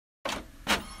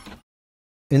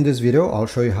In this video, I'll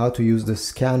show you how to use the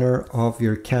scanner of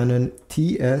your Canon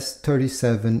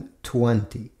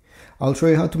TS3720. I'll show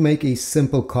you how to make a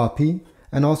simple copy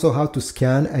and also how to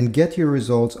scan and get your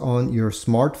results on your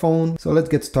smartphone. So let's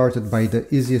get started by the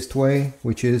easiest way,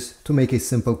 which is to make a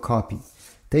simple copy.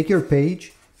 Take your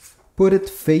page, put it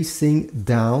facing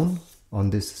down on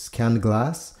this scan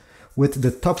glass with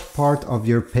the top part of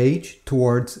your page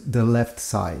towards the left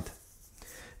side.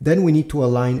 Then we need to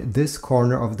align this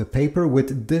corner of the paper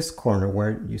with this corner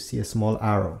where you see a small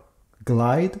arrow.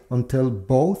 Glide until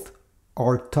both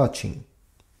are touching.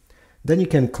 Then you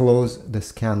can close the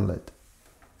scan lid.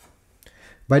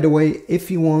 By the way, if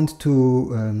you want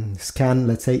to scan,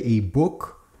 let's say, a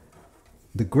book,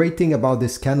 the great thing about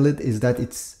this scan lid is that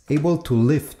it's able to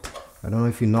lift. I don't know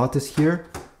if you notice here,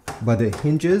 but the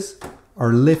hinges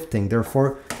are lifting.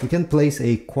 Therefore, you can place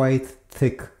a quite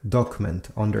thick document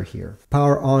under here.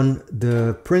 Power on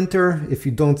the printer. If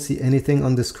you don't see anything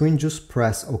on the screen, just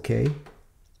press OK.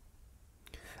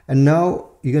 And now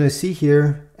you're going to see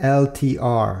here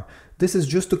LTR. This is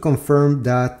just to confirm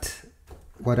that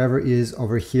whatever is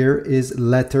over here is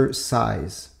letter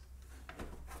size,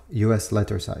 US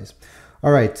letter size.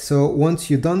 All right, so once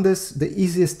you've done this, the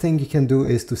easiest thing you can do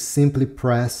is to simply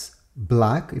press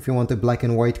black if you want a black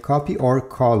and white copy, or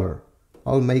color.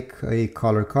 I'll make a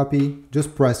color copy.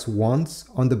 Just press once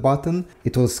on the button.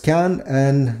 It will scan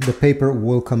and the paper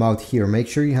will come out here. Make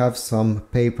sure you have some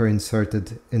paper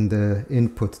inserted in the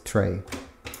input tray.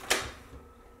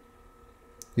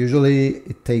 Usually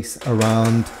it takes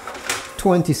around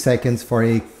 20 seconds for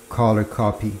a color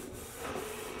copy.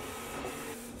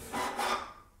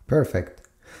 Perfect.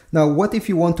 Now, what if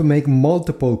you want to make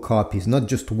multiple copies, not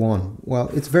just one? Well,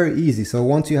 it's very easy. So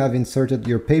once you have inserted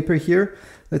your paper here,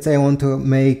 let's say I want to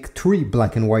make 3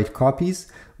 black and white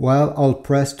copies. Well, I'll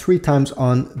press 3 times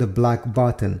on the black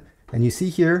button. And you see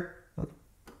here,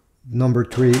 number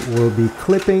 3 will be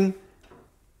clipping.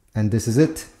 And this is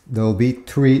it. There will be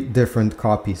 3 different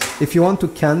copies. If you want to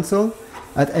cancel,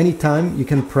 at any time you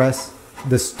can press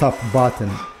the stop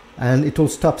button. And it will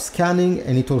stop scanning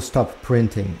and it will stop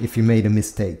printing if you made a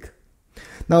mistake.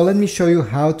 Now let me show you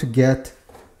how to get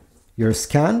your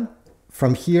scan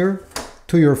from here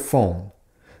to your phone.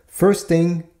 First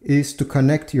thing is to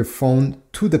connect your phone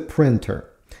to the printer.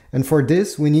 And for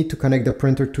this, we need to connect the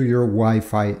printer to your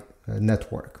Wi-Fi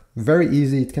network. Very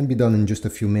easy, it can be done in just a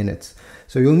few minutes.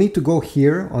 So you'll need to go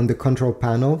here on the control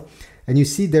panel and you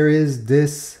see there is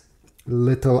this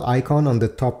little icon on the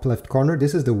top left corner.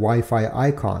 This is the Wi-Fi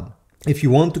icon. If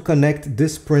you want to connect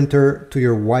this printer to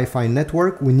your Wi-Fi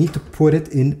network, we need to put it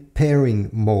in pairing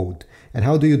mode. And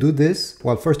how do you do this?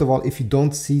 Well, first of all, if you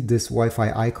don't see this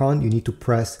Wi-Fi icon, you need to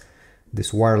press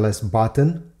this wireless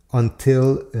button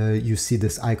until you see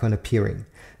this icon appearing.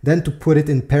 Then to put it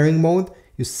in pairing mode,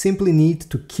 you simply need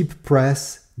to keep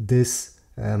press this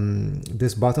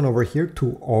button over here,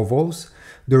 2 ovals,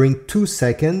 during 2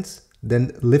 seconds.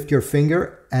 Then lift your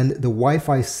finger and the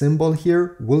Wi-Fi symbol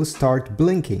here will start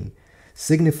blinking,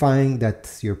 signifying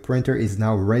that your printer is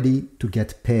now ready to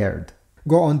get paired.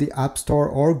 Go on the App Store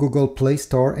or Google Play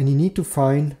Store and you need to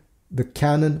find the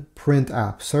Canon Print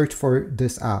app. Search for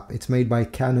this app. It's made by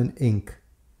Canon Inc.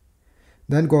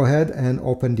 Then go ahead and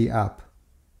open the app.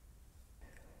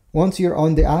 Once you're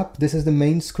on the app, this is the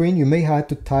main screen. You may have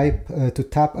to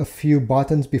tap a few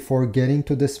buttons before getting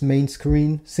to this main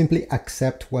screen. Simply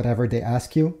accept whatever they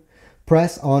ask you.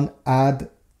 Press on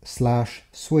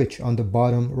Add/Switch on the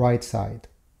bottom right side.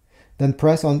 Then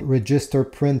press on Register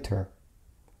Printer.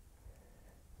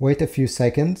 Wait a few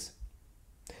seconds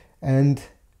and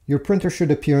your printer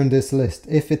should appear in this list.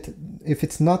 If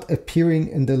it's not appearing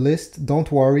in the list,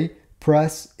 don't worry.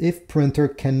 Press If Printer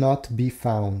Cannot Be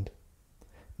Found.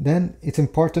 Then it's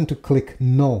important to click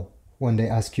No when they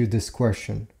ask you this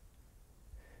question.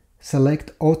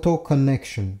 Select Auto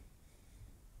Connection.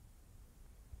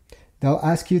 They'll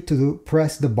ask you to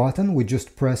press the button we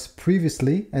just pressed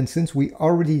previously, and since we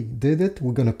already did it,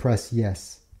 we're going to press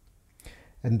Yes.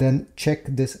 And then check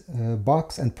this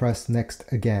box and press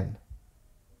Next again.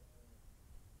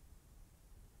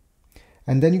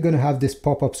 And then you're going to have this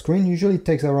pop-up screen. Usually it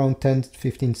takes around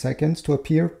 10-15 seconds to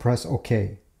appear. Press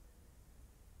OK.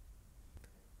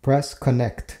 Press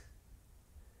Connect.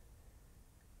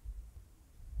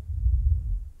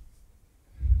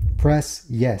 Press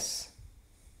Yes.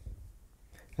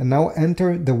 And now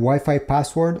enter the Wi-Fi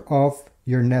password of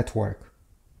your network.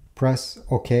 Press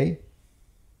OK.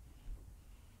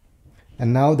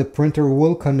 And now the printer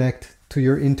will connect to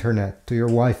your internet, to your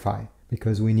Wi-Fi,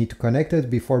 because we need to connect it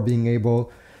before being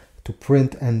able to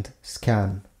print and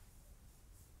scan.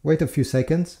 Wait a few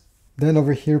seconds. Then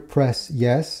over here, press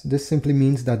yes. This simply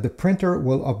means that the printer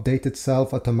will update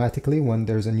itself automatically when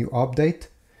there's a new update.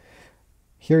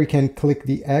 Here you can click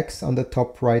the X on the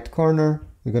top right corner.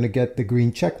 We're going to get the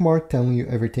green check mark telling you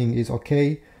everything is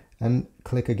okay, and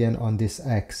click again on this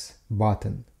X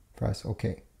button. Press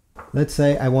OK. Let's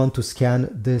say I want to scan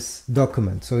this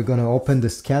document. So you're going to open the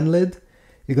scan lid.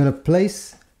 You're going to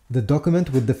place the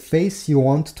document with the face you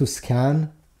want to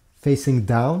scan facing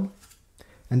down.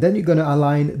 And then you're going to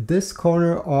align this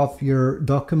corner of your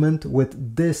document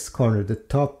with this corner, the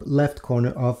top left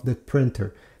corner of the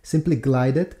printer. Simply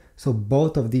glide it so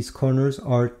both of these corners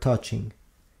are touching.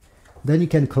 Then you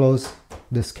can close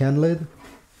the scan lid.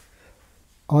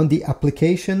 On the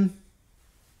application,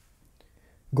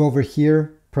 go over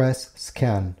here, press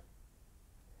scan.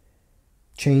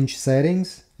 Change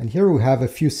settings. And here we have a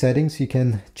few settings you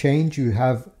can change. You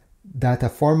have data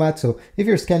format. So if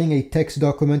you're scanning a text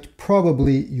document,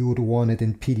 probably you would want it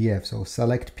in PDF. So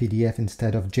select PDF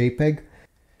instead of JPEG.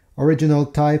 Original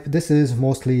type, this is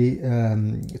mostly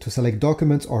to select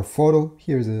documents or photo.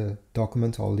 Here's a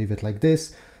document, I'll leave it like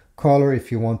this. Color,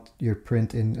 if you want your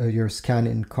print in your scan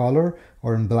in color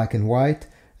or in black and white.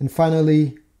 And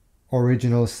finally,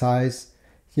 original size.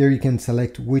 Here you can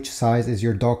select which size is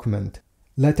your document.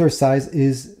 Letter size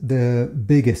is the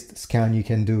biggest scan you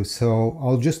can do, so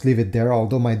I'll just leave it there,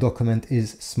 although my document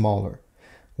is smaller.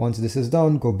 Once this is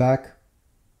done, go back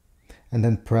and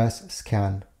then press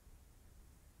scan.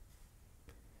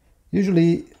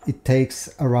 Usually it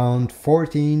takes around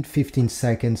 14-15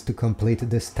 seconds to complete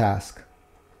this task.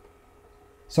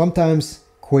 Sometimes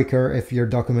quicker if your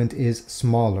document is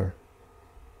smaller.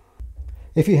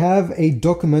 If you have a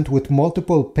document with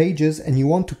multiple pages and you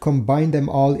want to combine them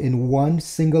all in one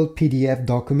single PDF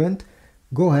document,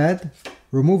 go ahead,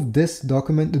 remove this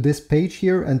document, this page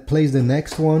here, and place the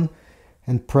next one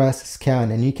and press scan.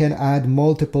 And you can add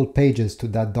multiple pages to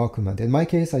that document. In my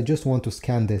case, I just want to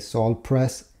scan this, so I'll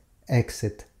press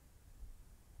exit.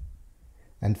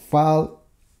 And file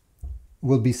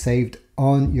will be saved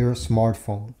on your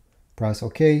smartphone. Press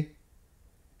OK.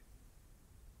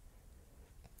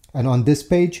 And on this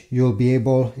page, you'll be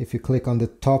able, if you click on the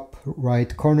top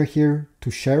right corner here, to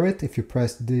share it. If you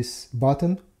press this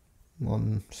button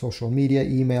on social media,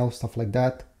 email, stuff like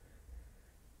that.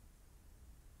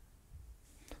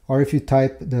 Or if you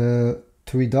type the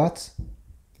 3 dots,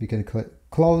 you can click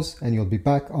close and you'll be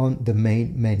back on the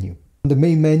main menu. On the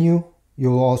main menu,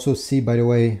 you'll also see, by the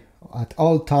way, at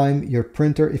all time, your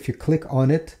printer, if you click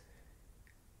on it,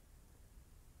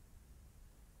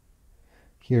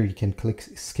 here you can click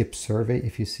skip survey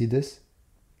if you see this.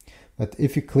 But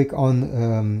if you click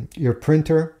on your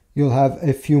printer, you'll have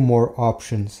a few more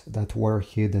options that were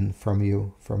hidden from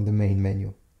you from the main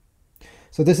menu.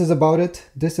 So this is about it.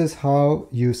 This is how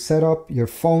you set up your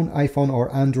phone, iPhone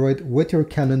or Android with your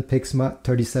Canon Pixma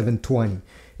 3720.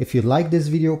 If you like this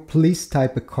video, please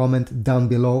type a comment down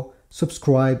below,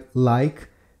 subscribe, like,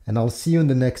 and I'll see you in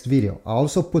the next video. I'll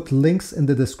also put links in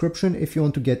the description if you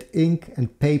want to get ink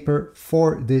and paper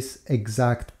for this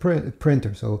exact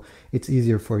printer, so it's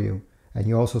easier for you. And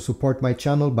you also support my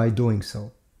channel by doing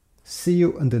so. See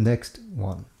you in the next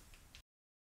one.